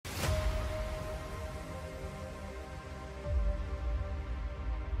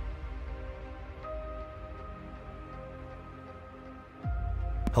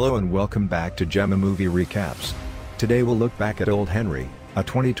Hello and welcome back to Gemma Movie Recaps. Today we'll look back at Old Henry, a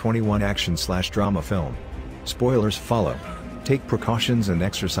 2021 action/drama film. Spoilers follow. Take precautions and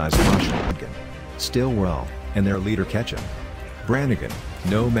exercise caution. Stillwell, and their leader Ketchum. Brannigan,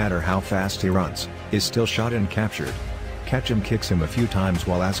 no matter how fast he runs, is still shot and captured. Ketchum kicks him a few times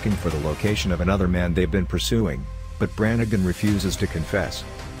while asking for the location of another man they've been pursuing, but Brannigan refuses to confess.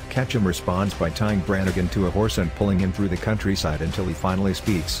 Ketchum responds by tying Brannigan to a horse and pulling him through the countryside until he finally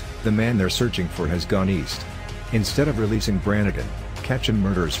speaks. The man they're searching for has gone east. Instead of releasing Brannigan, Ketchum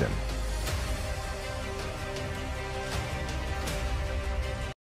murders him.